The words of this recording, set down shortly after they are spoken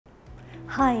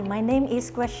Hi, my name is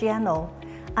Graciano.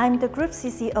 I'm the Group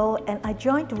CCO and I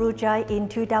joined Roojai in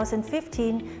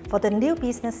 2015 for the new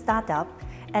business startup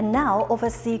and now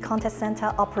oversee contact center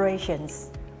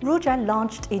operations. Roojai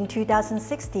launched in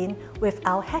 2016 with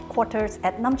our headquarters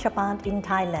at Namchaban in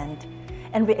Thailand,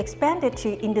 and we expanded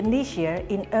to Indonesia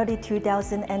in early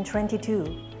 2022.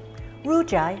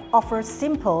 Roojai offers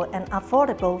simple and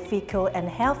affordable vehicle and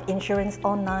health insurance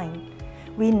online.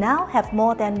 We now have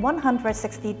more than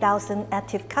 160,000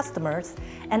 active customers,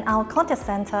 and our contact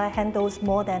center handles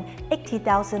more than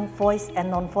 80,000 voice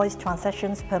and non-voice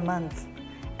transactions per month.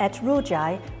 At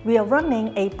Roojai, we are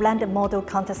running a blended model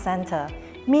contact center,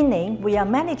 meaning we are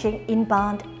managing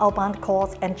inbound, outbound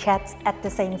calls and chats at the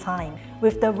same time.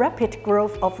 With the rapid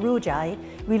growth of Roojai,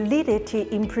 we needed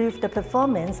to improve the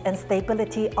performance and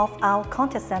stability of our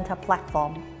contact center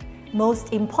platform.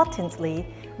 Most importantly,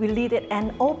 we needed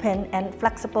an open and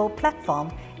flexible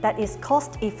platform that is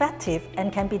cost-effective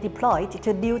and can be deployed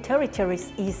to new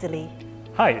territories easily.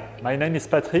 Hi, my name is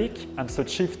Patrick. I'm the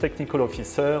Chief Technical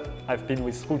Officer. I've been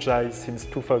with Roojai since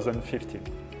 2015.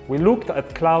 We looked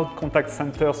at cloud contact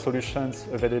center solutions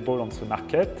available on the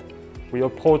market. We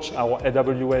approached our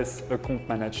AWS account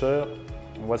manager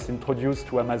and was introduced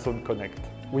to Amazon Connect.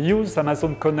 We use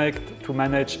Amazon Connect to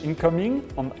manage incoming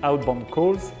and outbound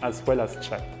calls as well as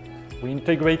chat. We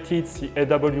integrated the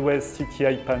AWS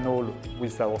CTI panel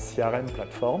with our CRM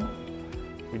platform.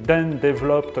 We then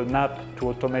developed an app to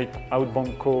automate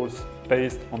outbound calls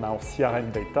based on our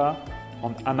CRM data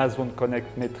on Amazon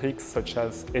Connect metrics such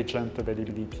as agent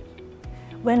availability.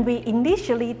 When we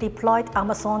initially deployed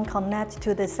Amazon Connect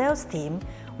to the sales team,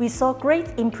 we saw great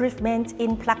improvement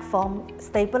in platform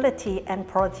stability and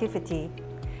productivity,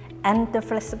 and the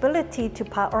flexibility to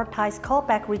prioritize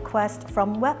callback requests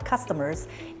from web customers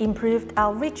improved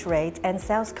our reach rate and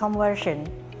sales conversion.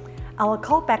 Our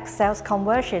callback sales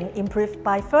conversion improved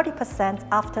by 30%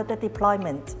 after the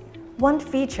deployment. One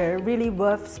feature really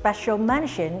worth special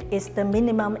mention is the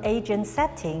minimum agent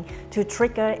setting to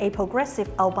trigger a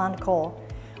progressive outbound call.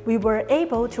 We were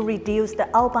able to reduce the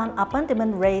outbound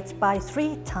abandonment rate by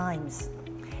 3 times.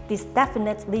 This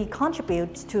definitely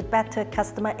contributes to better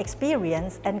customer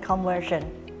experience and conversion.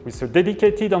 With a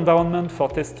dedicated environment for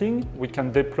testing, we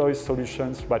can deploy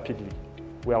solutions rapidly.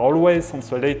 We are always on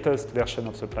the latest version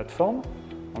of the platform,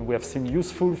 and we have seen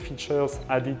useful features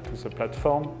added to the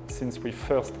platform since we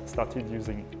first started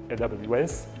using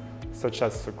AWS, such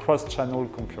as the cross-channel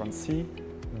concurrency,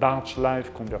 batch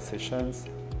live conversations,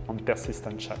 and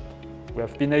persistent chat. We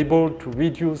have been able to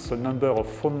reduce the number of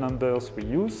phone numbers we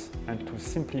use and to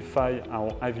simplify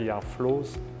our IVR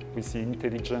flows with the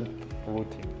intelligent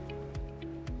routing.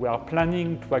 We are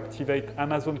planning to activate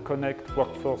Amazon Connect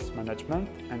Workforce Management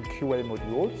and QA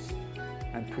modules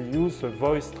and to use the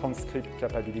voice transcript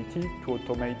capability to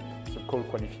automate the call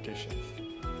qualifications.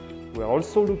 We are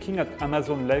also looking at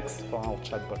Amazon Lex for our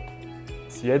chatbot.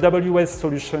 The AWS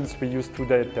solutions we use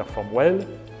today perform well,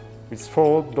 with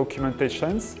 4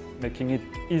 documentations, making it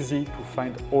easy to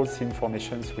find all the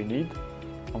information we need,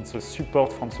 and the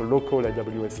support from the local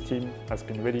AWS team has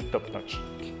been really top-notch.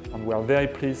 And we are very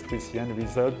pleased with the end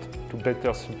result to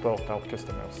better support our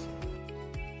customers.